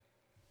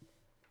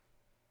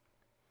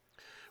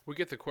We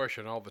get the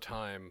question all the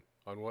time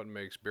on what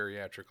makes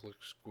bariatric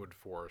liquid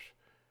force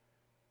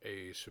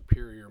a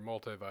superior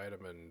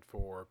multivitamin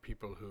for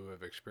people who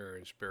have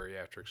experienced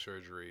bariatric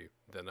surgery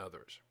than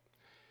others.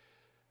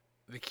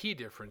 The key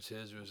difference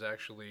is it was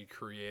actually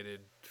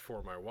created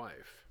for my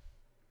wife.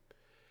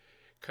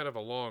 Kind of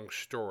a long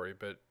story,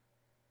 but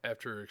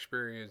after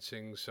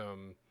experiencing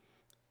some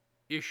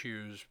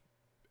issues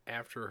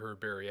after her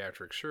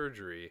bariatric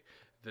surgery,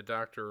 the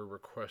doctor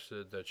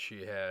requested that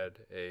she had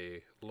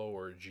a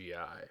lower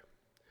GI.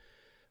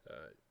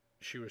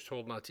 She was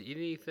told not to eat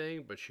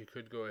anything, but she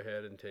could go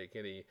ahead and take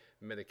any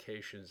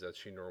medications that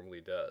she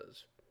normally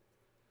does.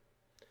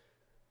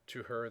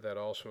 To her, that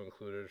also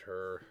included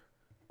her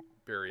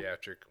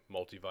bariatric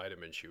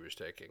multivitamin she was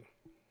taking.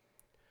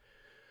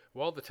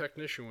 While the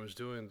technician was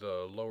doing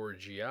the lower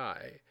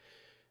GI,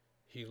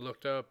 he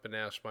looked up and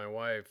asked my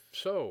wife,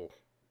 "So,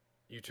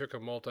 you took a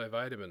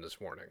multivitamin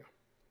this morning?"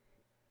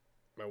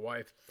 My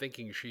wife,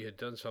 thinking she had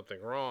done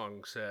something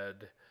wrong,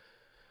 said,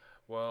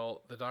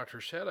 "Well, the doctor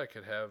said I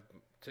could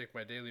take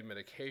my daily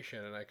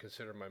medication, and I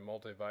consider my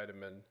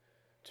multivitamin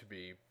to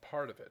be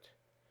part of it.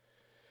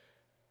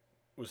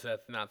 Was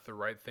that not the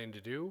right thing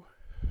to do?"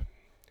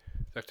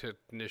 The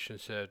technician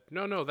said,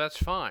 "No, no, that's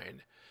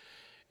fine.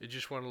 I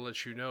just want to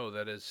let you know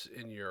that it's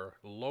in your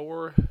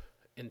lower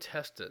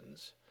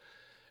intestines.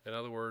 In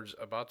other words,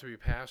 about to be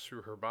passed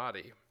through her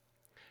body."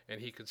 And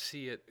he could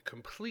see it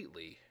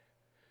completely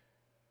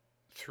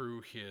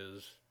through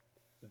his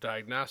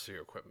diagnostic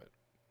equipment.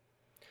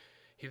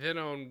 He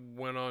then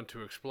went on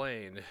to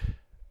explain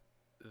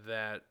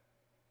that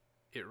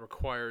it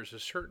requires a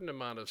certain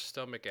amount of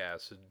stomach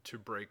acid to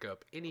break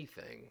up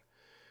anything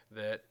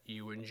that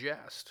you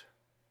ingest.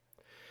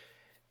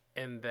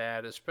 And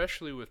that,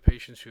 especially with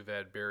patients who've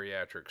had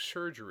bariatric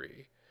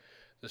surgery,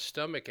 the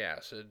stomach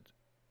acid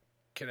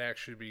can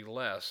actually be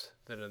less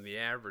than in the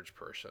average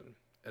person.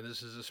 And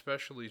this is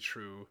especially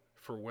true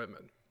for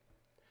women.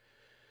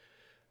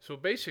 So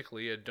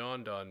basically, it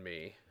dawned on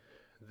me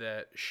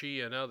that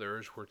she and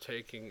others were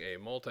taking a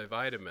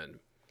multivitamin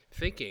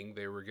thinking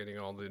they were getting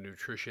all the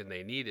nutrition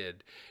they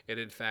needed, and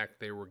in fact,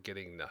 they were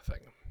getting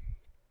nothing.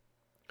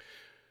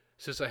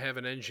 Since I have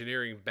an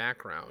engineering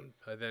background,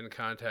 I then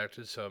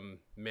contacted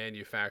some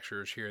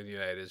manufacturers here in the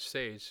United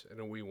States,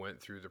 and we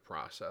went through the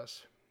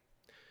process.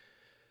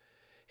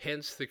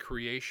 Hence the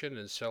creation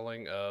and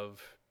selling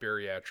of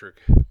Bariatric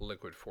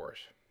Liquid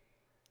Force.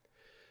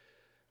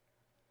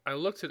 I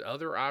looked at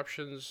other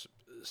options,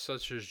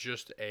 such as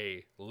just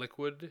a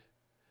liquid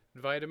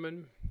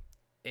vitamin,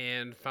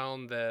 and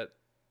found that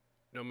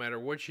no matter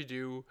what you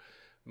do,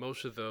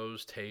 most of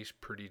those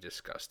taste pretty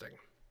disgusting.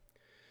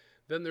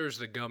 Then there's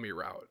the gummy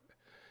route.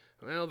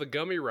 Well, the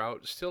gummy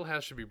route still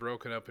has to be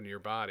broken up in your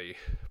body,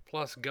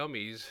 plus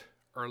gummies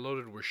are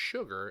loaded with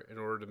sugar in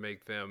order to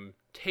make them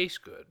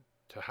taste good,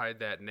 to hide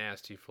that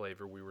nasty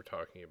flavor we were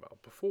talking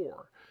about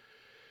before.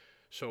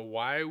 So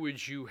why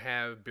would you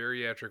have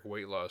bariatric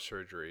weight loss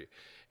surgery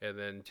and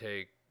then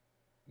take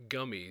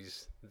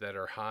gummies that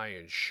are high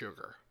in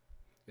sugar?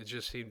 It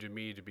just seemed to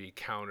me to be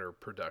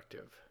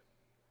counterproductive.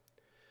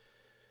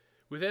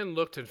 We then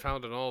looked and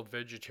found an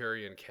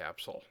all-vegetarian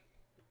capsule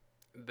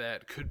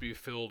that could be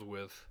filled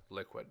with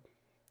liquid.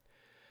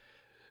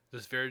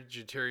 This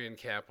vegetarian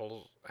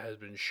capsule has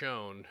been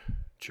shown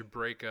to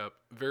break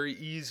up very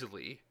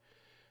easily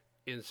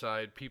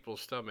inside people's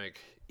stomach,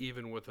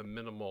 even with a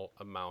minimal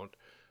amount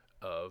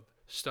of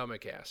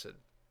stomach acid.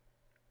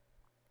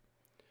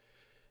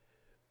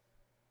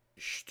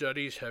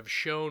 Studies have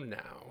shown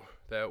now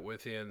that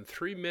within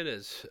 3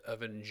 minutes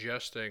of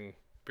ingesting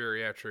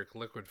bariatric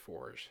liquid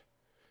force,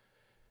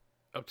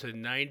 up to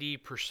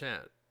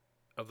 90%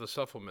 of the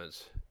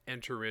supplements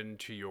enter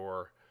into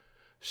your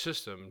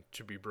system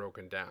to be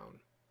broken down.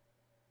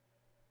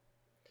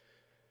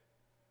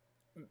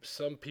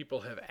 Some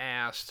people have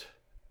asked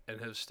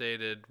and have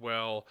stated,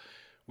 well,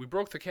 we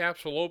broke the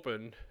capsule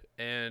open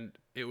and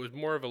it was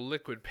more of a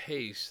liquid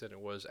paste than it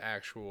was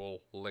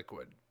actual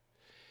liquid.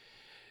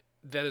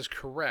 That is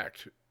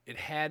correct. It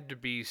had to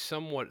be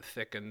somewhat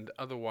thickened,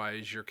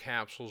 otherwise your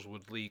capsules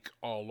would leak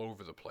all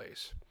over the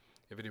place.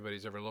 If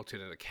anybody's ever looked at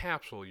a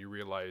capsule, you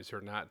realize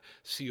they're not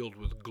sealed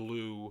with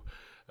glue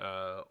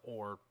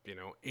or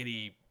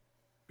any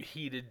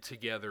heated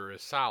together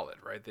as solid,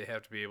 right? They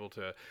have to be able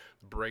to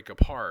break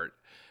apart,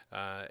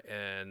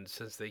 and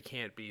since they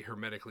can't be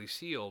hermetically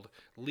sealed,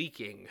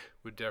 leaking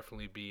would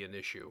definitely be an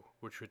issue,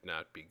 which would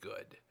not be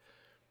good.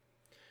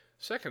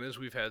 Second is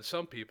we've had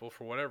some people,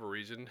 for whatever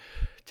reason,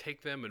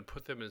 take them and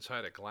put them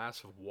inside a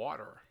glass of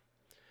water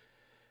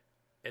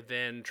and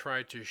then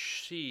try to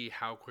see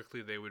how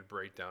quickly they would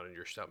break down in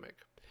your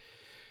stomach.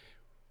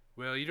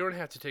 Well, you don't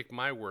have to take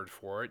my word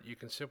for it. You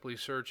can simply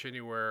search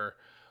anywhere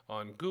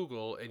on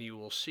Google and you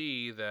will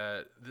see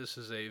that this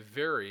is a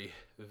very,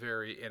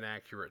 very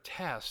inaccurate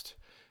test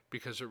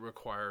because it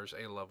requires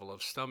a level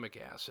of stomach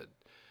acid.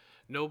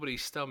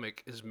 Nobody's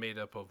stomach is made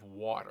up of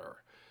water,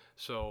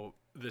 so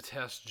the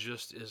test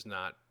just is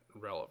not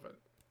relevant.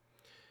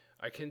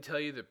 I can tell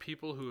you that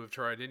people who have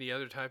tried any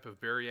other type of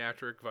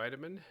bariatric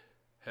vitamin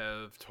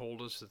have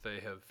told us that they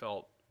have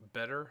felt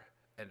better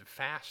and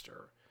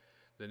faster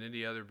than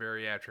any other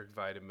bariatric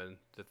vitamin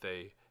that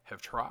they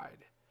have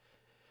tried.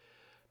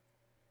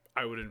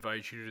 I would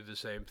invite you to do the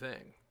same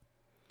thing.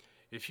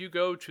 If you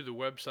go to the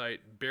website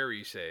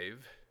BariSave,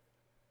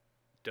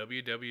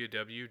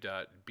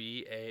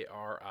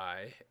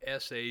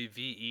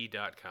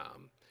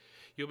 www.barisave.com,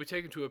 you'll be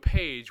taken to a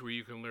page where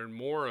you can learn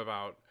more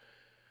about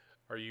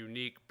our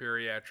unique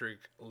bariatric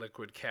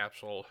liquid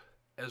capsule,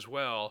 as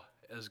well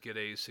as get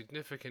a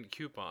significant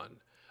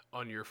coupon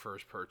on your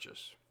first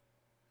purchase.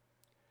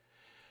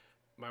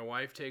 My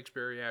wife takes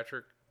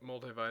bariatric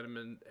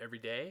multivitamin every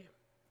day.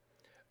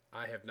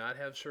 I have not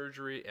had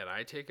surgery, and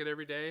I take it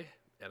every day.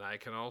 And I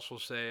can also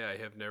say I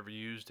have never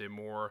used a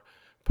more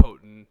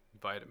potent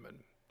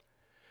vitamin.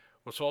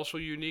 What's also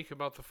unique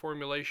about the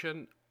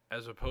formulation,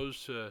 as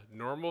opposed to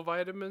normal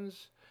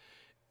vitamins,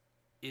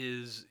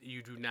 is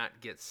you do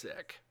not get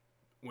sick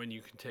when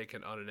you can take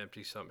it on an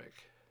empty stomach.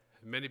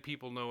 Many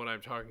people know what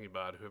I'm talking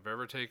about who have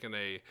ever taken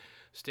a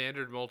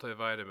standard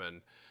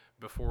multivitamin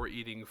before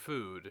eating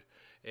food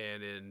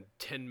and in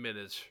 10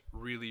 minutes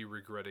really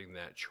regretting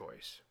that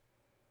choice.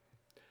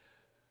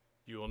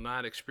 You will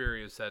not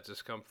experience that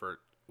discomfort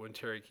when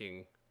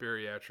taking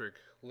bariatric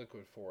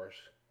liquid force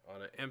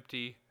on an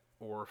empty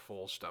or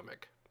full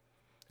stomach.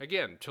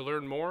 Again, to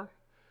learn more,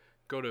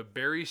 go to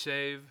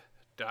barisave.com.